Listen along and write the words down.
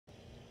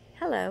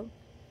Hello,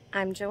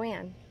 I'm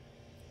Joanne,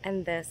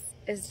 and this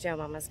is Jo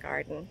Mama's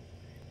Garden.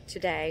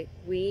 Today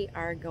we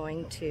are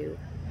going to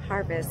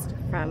harvest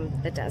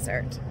from the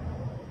desert.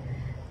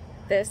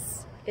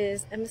 This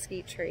is a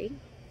mesquite tree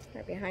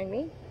right behind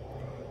me,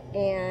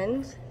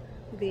 and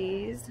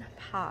these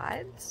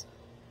pods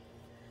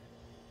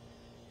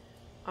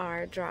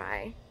are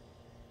dry.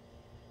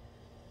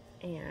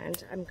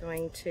 And I'm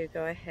going to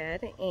go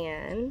ahead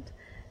and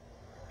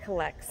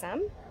collect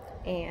some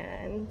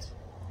and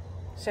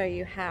show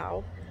you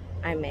how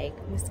I make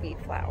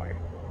mesquite flour.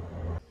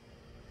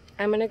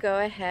 I'm going to go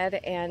ahead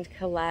and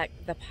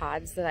collect the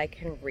pods that I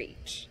can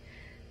reach.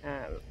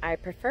 I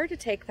prefer to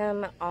take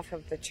them off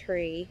of the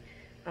tree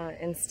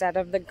instead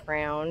of the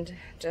ground,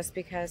 just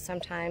because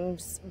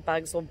sometimes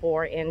bugs will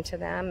bore into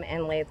them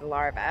and lay the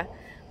larvae.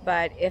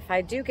 But if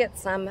I do get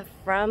some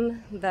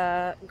from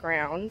the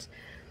ground,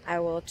 I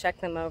will check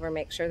them over,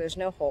 make sure there's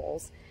no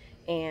holes,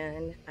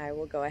 and I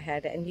will go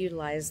ahead and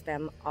utilize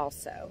them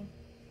also.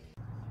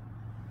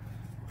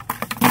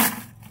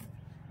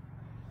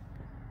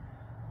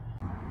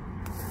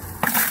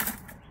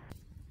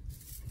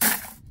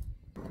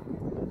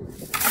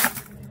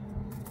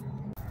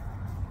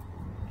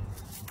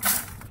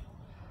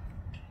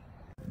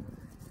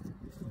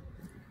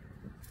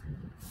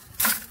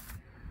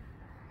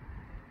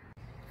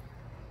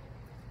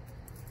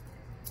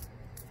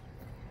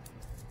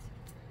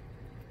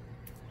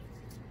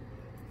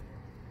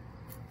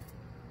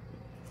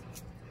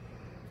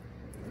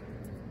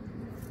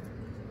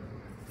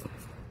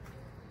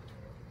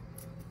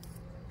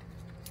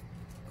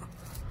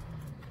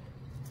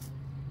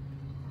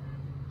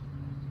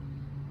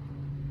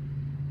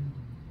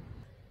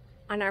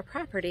 On our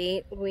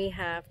property, we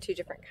have two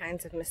different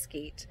kinds of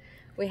mesquite.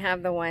 We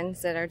have the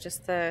ones that are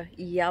just the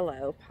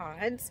yellow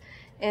pods,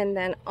 and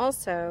then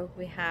also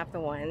we have the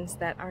ones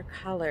that are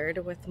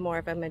colored with more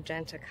of a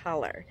magenta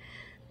color.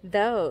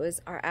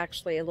 Those are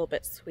actually a little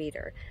bit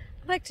sweeter.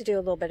 I like to do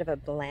a little bit of a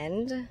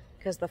blend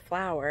because the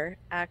flour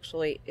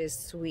actually is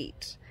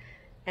sweet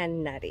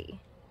and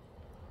nutty.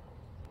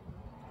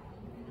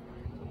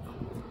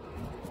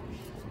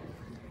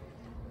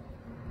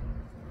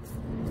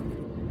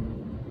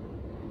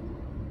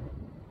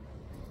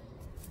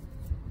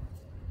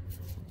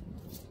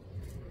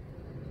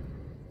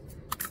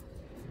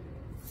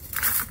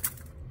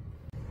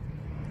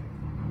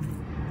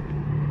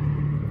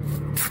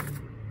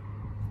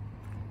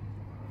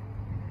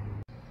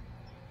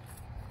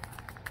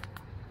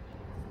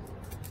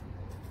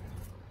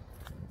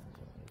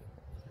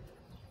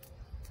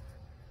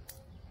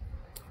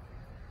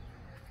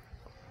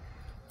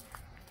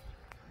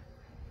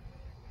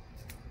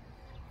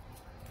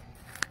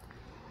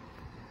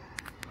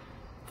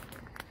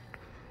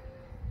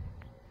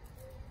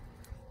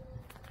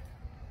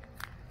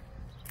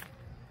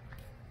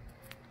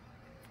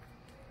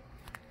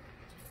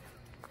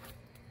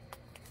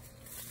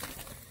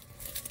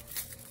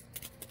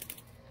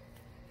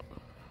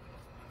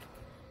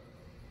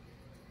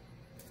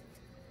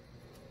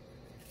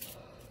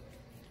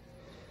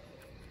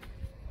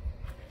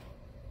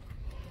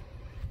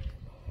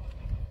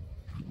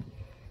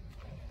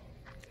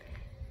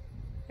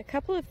 A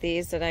couple of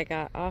these that I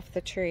got off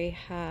the tree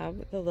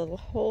have the little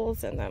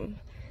holes in them.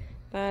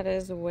 That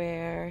is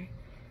where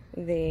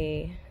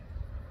the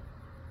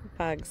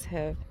bugs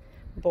have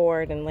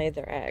bored and laid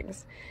their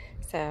eggs.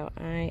 So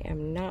I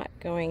am not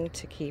going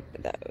to keep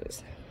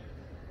those.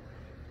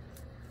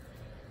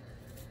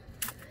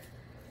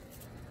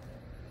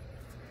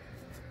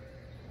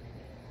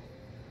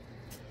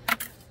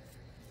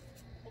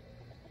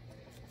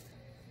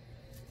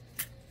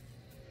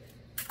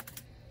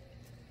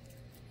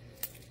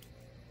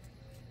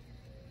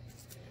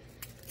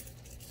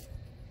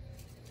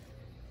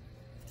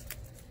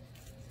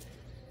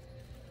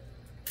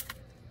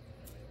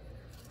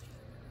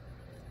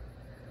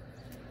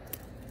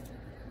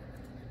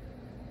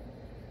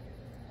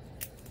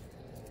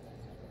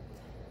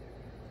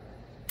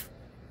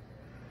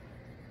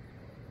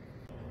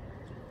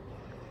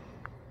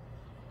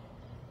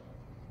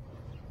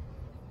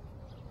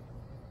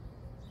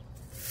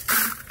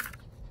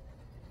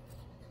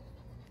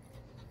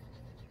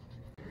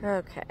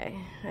 Okay,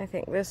 I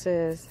think this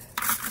is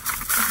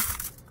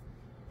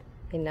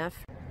enough.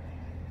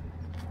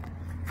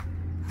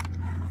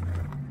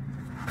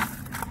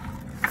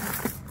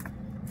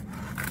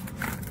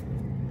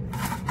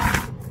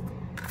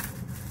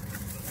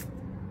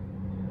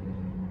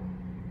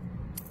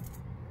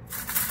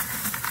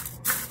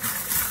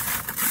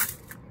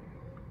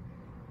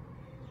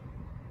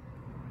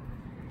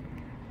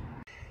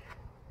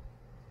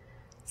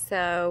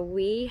 So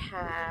we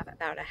have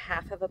about a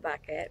half of a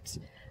bucket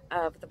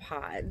of the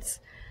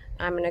pods.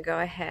 I'm going to go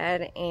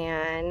ahead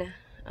and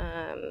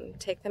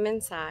take them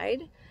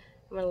inside.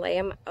 I'm going to lay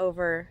them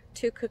over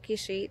 2 cookie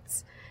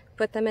sheets,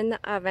 put them in the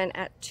oven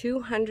at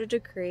 200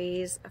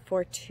 degrees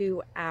for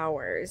 2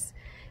 hours,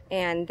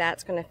 and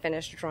that's going to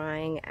finish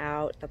drying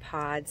out the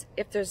pods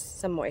if there's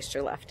some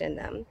moisture left in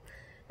them.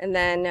 And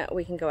then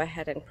we can go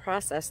ahead and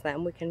process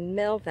them. We can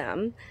mill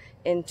them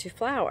into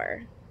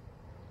flour.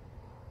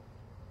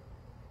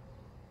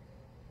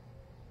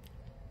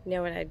 You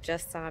know what I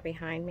just saw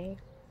behind me?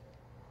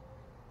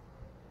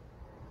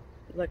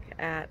 Look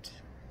at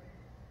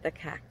the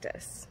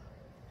cactus.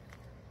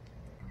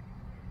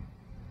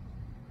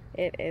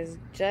 It is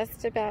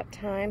just about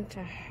time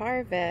to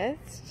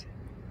harvest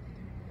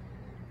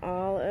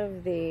all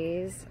of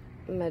these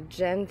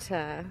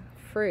magenta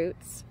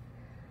fruits.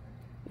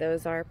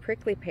 Those are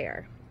prickly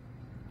pear.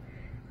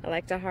 I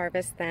like to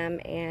harvest them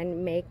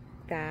and make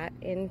that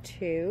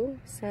into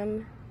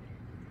some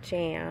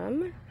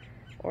jam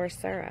or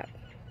syrup.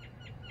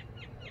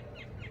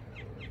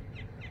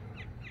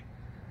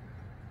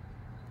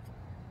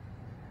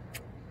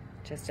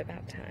 Just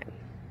about time.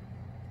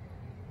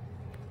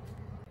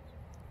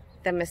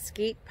 The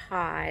mesquite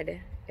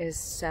pod is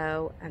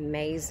so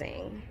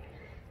amazing.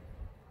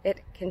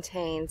 It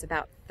contains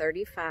about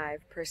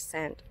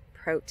 35%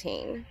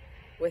 protein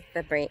with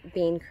the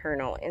bean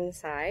kernel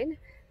inside.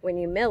 When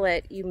you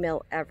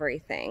mill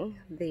everything,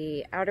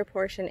 the outer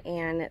portion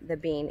and the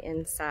bean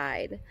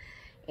inside.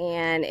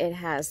 And it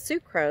has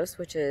sucrose,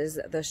 which is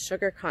the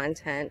sugar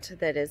content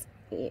that is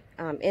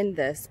in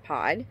this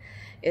pod,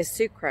 is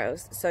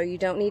sucrose. So you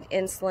don't need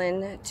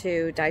insulin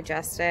to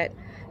digest it.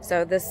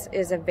 So this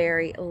is a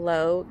very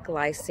low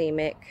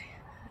glycemic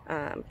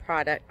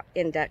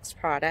index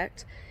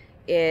product.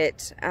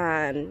 It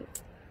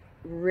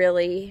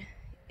really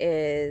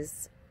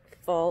is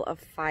full of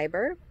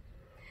fiber.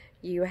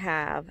 You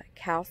have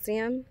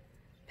calcium,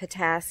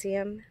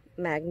 potassium,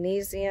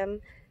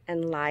 magnesium,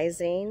 and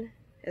lysine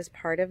as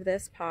part of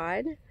this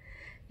pod.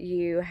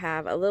 You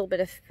have a little bit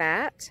of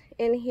fat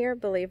in here,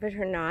 believe it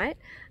or not,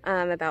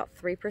 about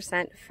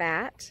 3%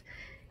 fat.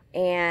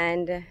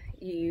 And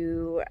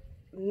you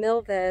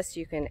mill this,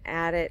 you can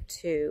add it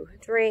to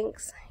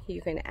drinks, you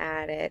can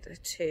add it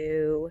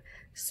to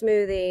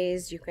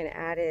smoothies, you can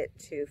add it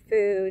to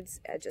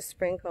foods, just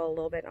sprinkle a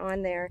little bit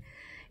on there,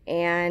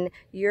 and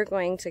you're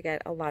going to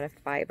get a lot of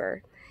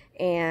fiber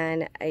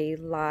and a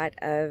lot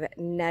of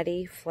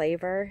nutty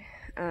flavor.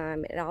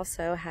 It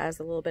also has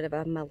a little bit of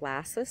a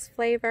molasses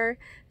flavor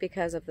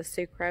because of the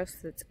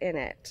sucrose that's in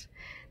it.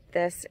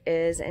 This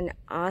is an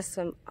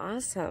awesome,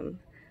 awesome,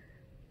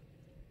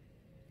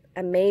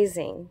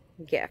 amazing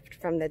gift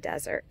from the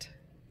desert.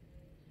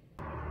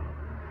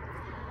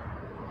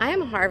 I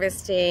am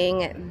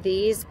harvesting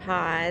these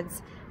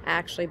pods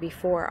actually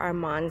before our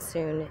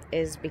monsoon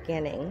is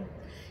beginning.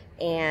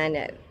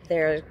 And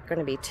there are going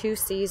to be 2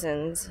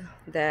 seasons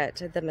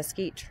that the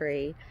mesquite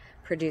tree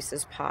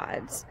produces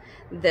pods.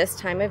 This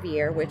time of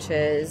year, which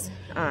is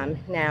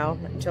now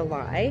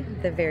July,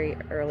 the very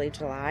early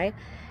July,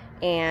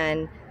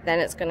 and then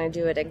it's going to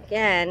do it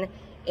again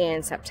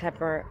in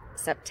September,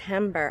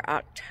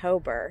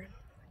 October.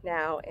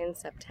 Now in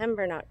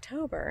September and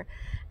October,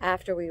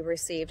 after we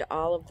received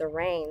all of the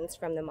rains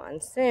from the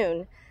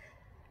monsoon,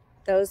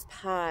 those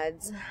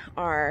pods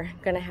are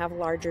going to have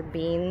larger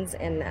beans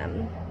in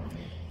them.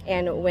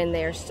 And when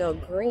they're still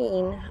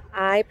green,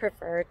 I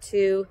prefer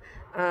to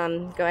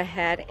go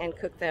ahead and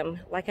cook them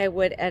like I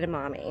would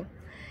edamame.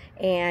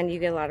 And you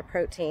get a lot of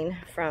protein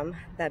from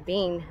the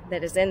bean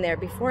that is in there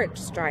before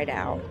it's dried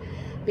out.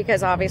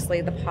 Because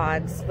obviously the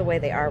pods, the way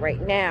they are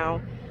right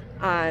now,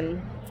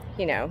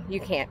 you know, you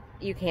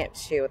can't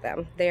chew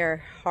them.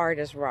 They're hard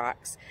as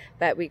rocks.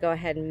 But we go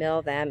ahead and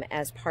mill them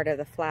as part of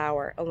the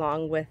flour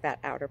along with that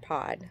outer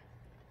pod.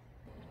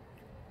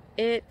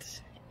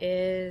 It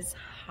is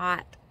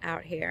hot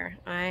out here.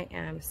 I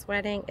am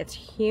sweating. It's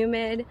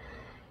humid.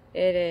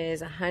 It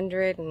is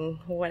 100 and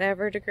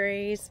whatever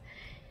degrees.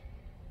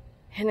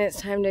 And it's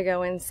time to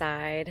go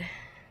inside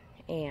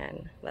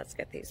and let's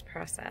get these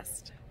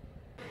processed.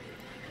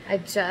 I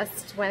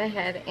just went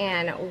ahead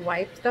and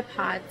wiped the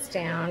pods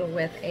down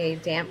with a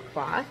damp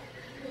cloth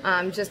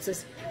just to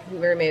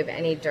remove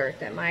any dirt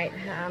that might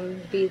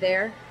be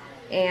there.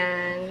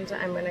 And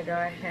I'm going to go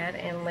ahead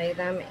and lay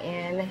them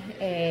in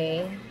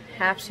a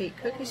half-sheet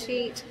cookie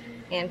sheet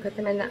and put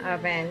them in the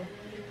oven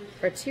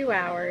for 2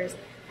 hours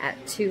at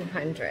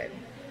 200.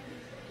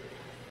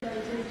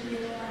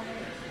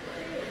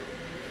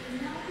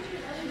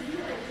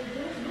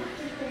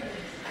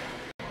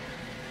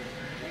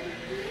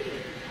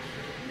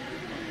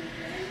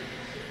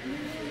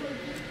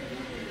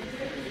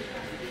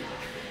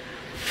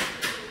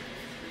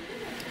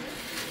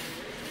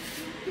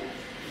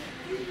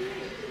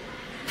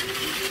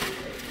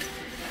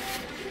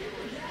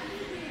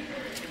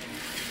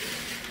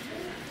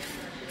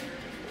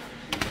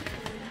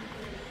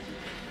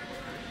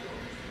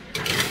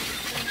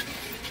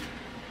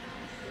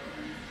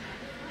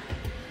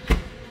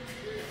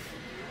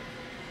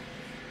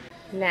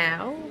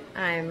 Now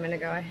I'm going to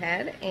go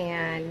ahead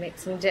and make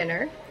some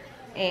dinner,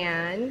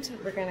 and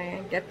we're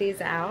going to get these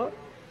out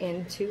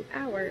in 2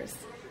 hours.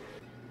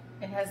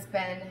 It has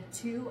been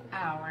 2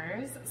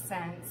 hours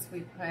since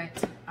we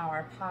put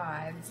our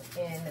pods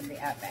in the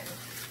oven.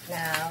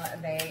 Now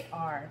they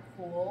are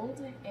cooled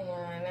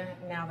and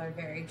now they're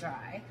very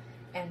dry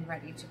and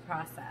ready to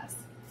process.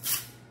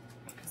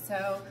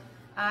 So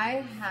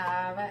I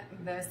have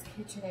this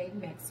KitchenAid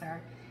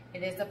mixer.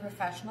 It is a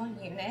professional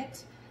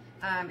unit.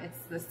 It's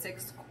the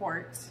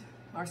 6-quart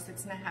or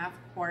 6.5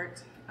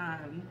 quart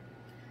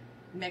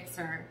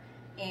mixer,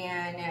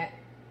 and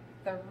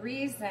the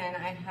reason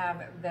I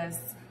have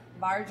this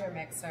larger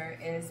mixer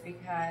is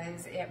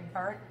because it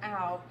burnt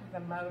out the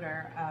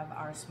motor of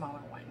our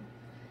smaller one.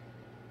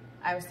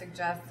 I would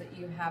suggest that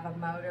you have a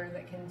motor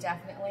that can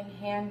definitely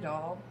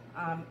handle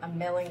a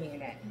milling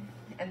unit.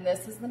 And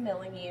this is the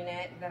milling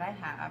unit that I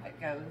have. It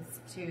goes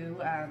to,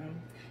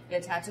 it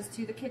attaches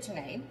to the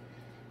KitchenAid,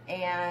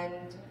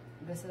 and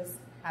this is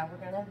how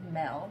we're gonna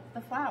mill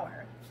the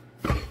flour.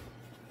 So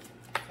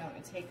I'm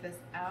gonna take this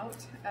out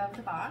of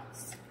the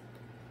box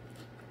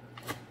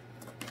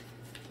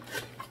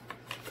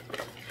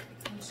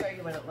and show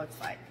you what it looks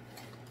like.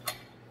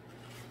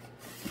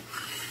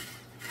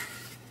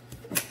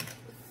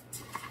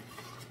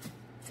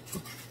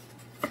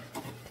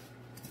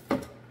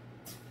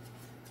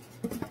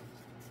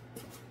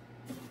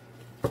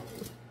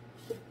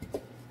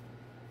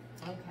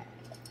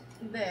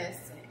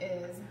 This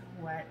is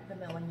what the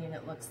milling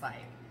unit looks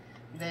like.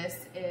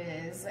 This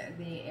is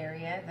the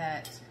area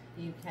that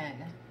you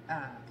can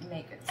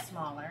make it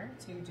smaller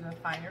to do a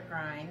finer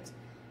grind.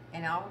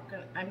 And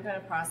I'm going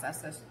to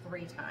process this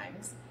 3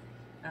 times.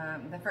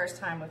 The first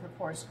time with a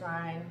coarse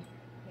grind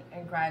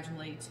and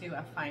gradually to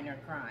a finer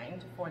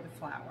grind for the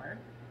flour.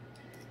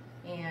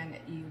 And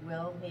you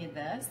will need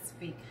this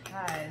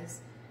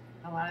because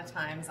a lot of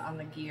times on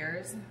the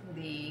gears,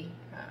 the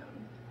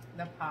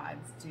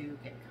pods do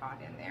get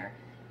caught in there,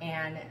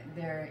 and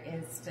there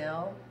is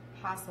still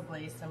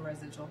possibly some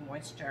residual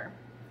moisture.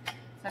 So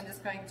I'm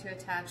just going to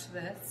attach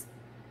this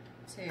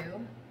to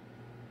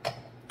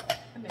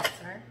a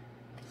mixer.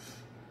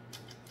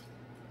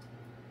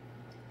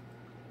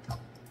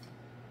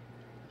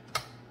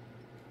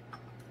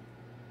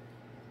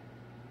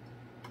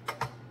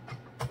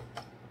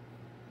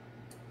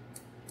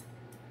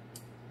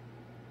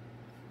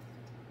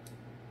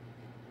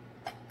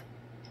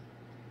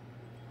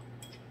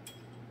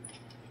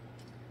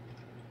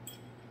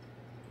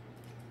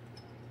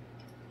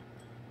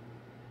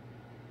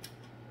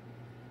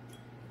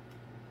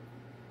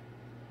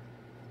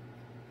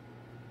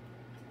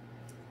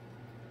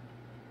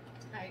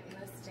 Tighten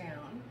this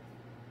down,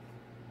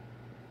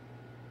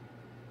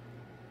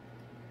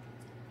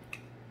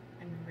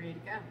 and we're ready to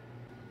go.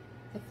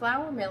 The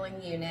flour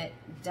milling unit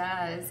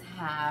does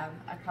have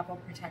a couple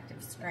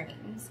protective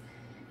screens.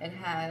 It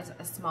has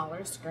a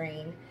smaller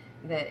screen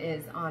that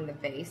is on the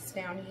base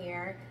down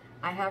here.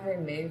 I have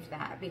removed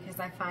that because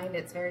I find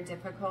it's very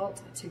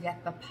difficult to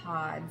get the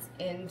pods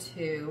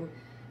into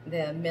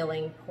the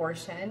milling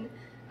portion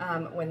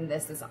when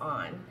this is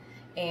on.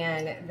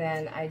 And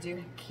then I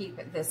do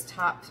keep this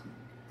top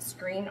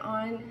screen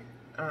on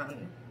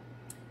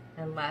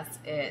unless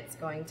it's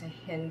going to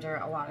hinder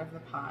a lot of the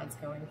pods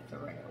going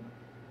through.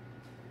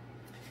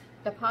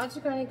 The pods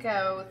are going to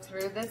go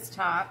through this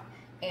top,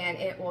 and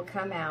it will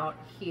come out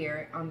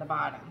here on the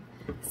bottom.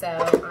 So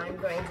I'm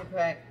going to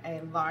put a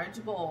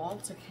large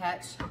bowl to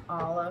catch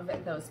all of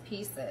those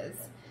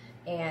pieces,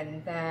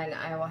 and then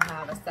I will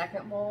have a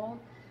second bowl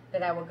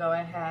that I will go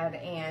ahead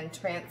and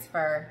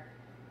transfer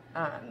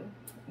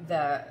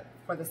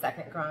for the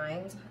second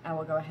grind. I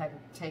will go ahead and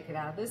take it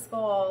out of this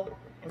bowl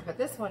and put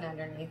this one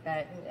underneath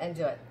it and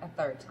do it a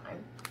 3rd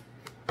time.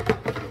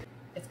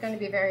 It's going to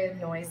be very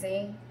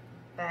noisy,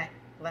 but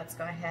let's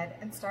go ahead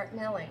and start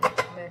milling.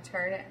 I'm going to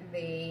turn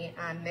the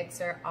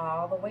mixer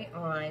all the way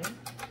on. Just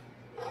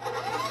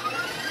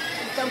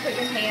don't put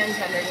your hands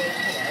underneath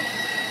here.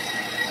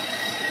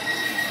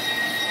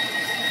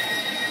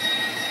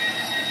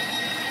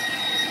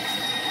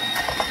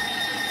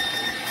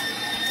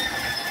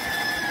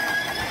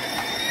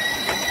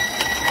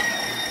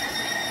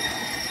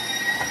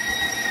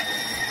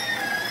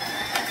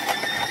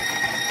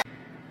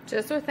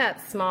 Just with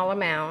that small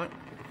amount,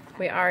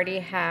 we already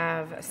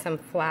have some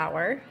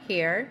flour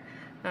here.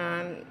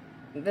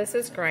 This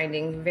is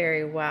grinding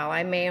very well.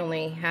 I may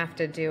only have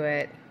to do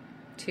it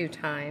 2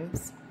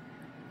 times.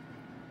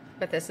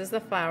 But this is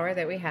the flour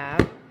that we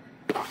have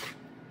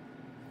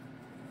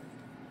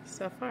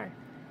so far.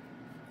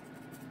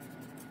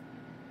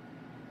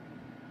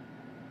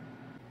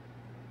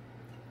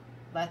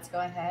 Let's go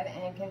ahead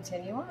and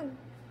continue on.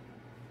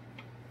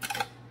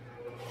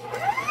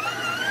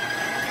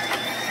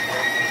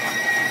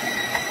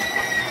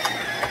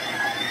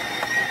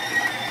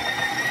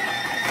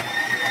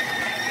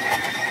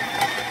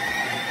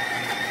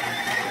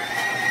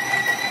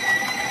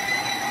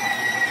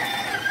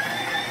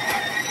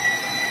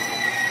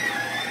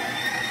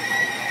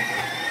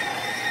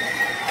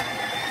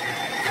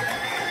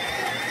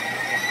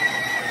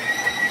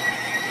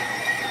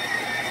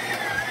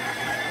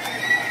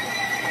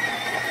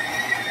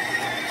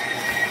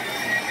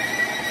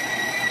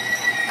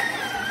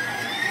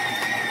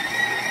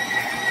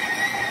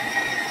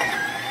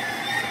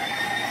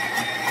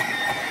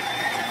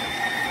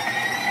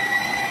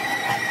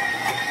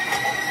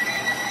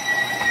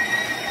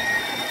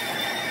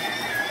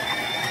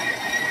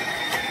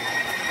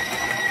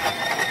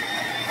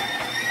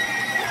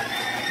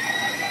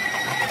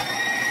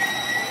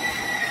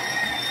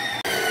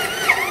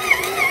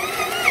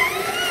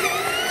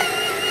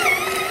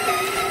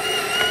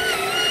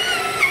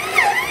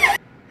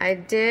 I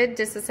did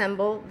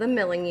disassemble the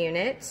milling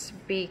unit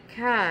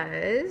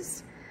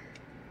because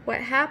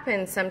what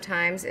happens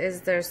sometimes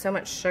is there's so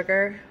much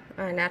sugar,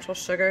 natural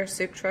sugar,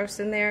 sucrose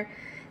in there,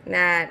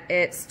 that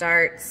it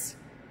starts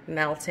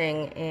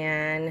melting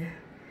and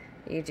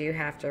you do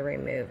have to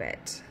remove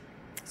it.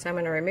 So I'm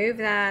going to remove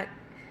that,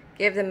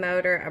 give the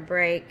motor a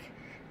break,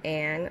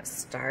 and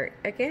start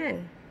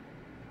again.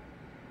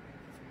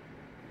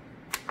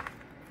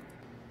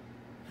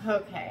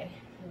 Okay,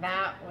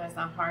 that was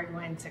a hard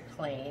one to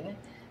clean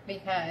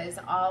because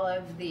all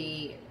of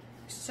the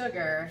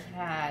sugar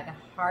had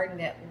hardened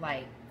it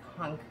like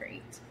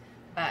concrete,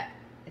 but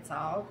it's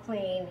all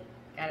clean,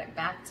 got it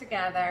back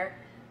together.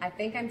 I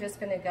think I'm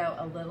just going to go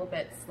a little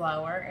bit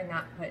slower and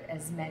not put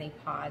as many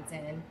pods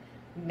in.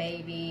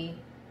 Maybe,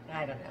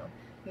 I don't know,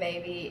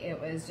 maybe it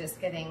was just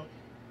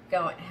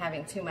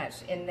having too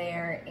much in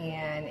there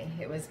and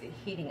it was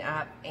heating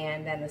up,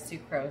 and then the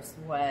sucrose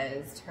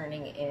was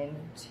turning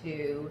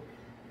into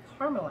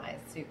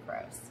caramelized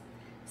sucrose.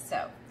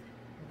 So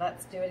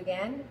let's do it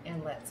again,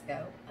 and let's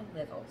go a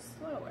little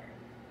slower.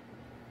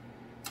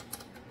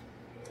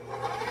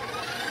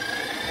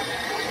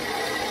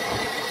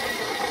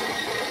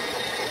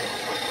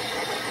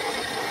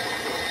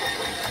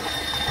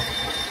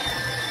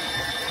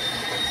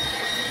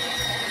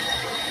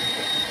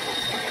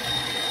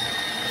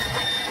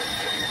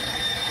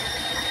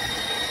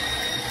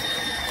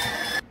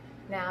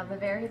 Now the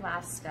very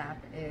last step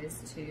is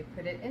to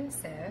put it in a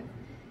sieve,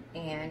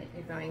 and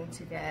you're going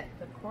to get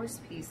the coarse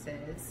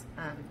pieces,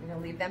 you're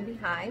going to leave them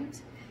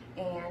behind,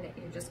 and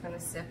you're just going to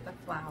sift the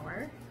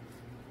flour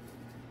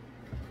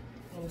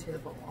into the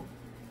bowl.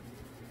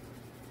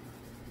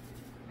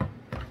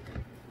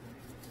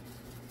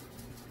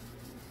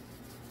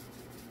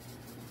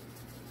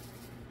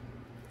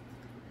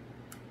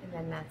 And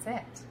then that's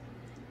it.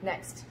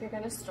 Next, you're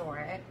going to store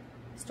it.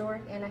 Store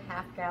it in a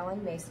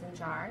half-gallon mason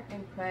jar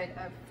and put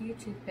a few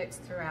toothpicks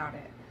throughout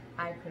it.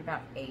 I put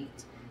about 8.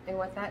 And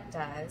what that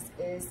does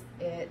is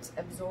it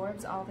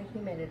absorbs all the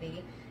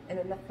humidity, and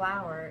then the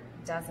flour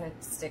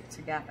doesn't stick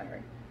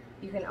together.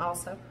 You can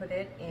also put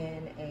it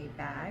in a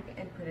bag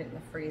and put it in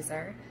the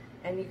freezer,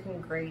 and you can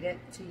grate it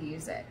to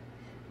use it.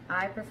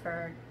 I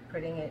prefer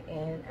putting it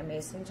in a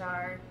mason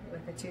jar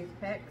with the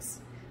toothpicks,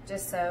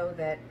 just so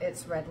that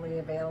it's readily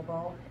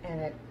available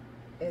and it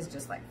is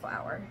just like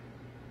flour.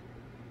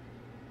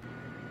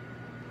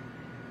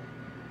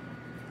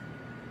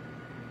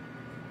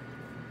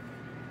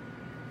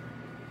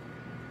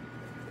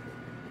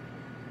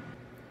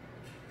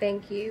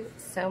 Thank you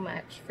so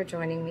much for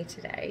joining me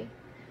today,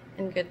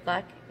 and good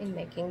luck in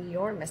making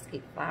your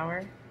mesquite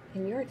flour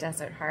in your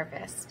desert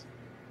harvest.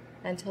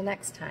 Until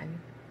next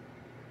time,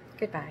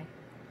 goodbye.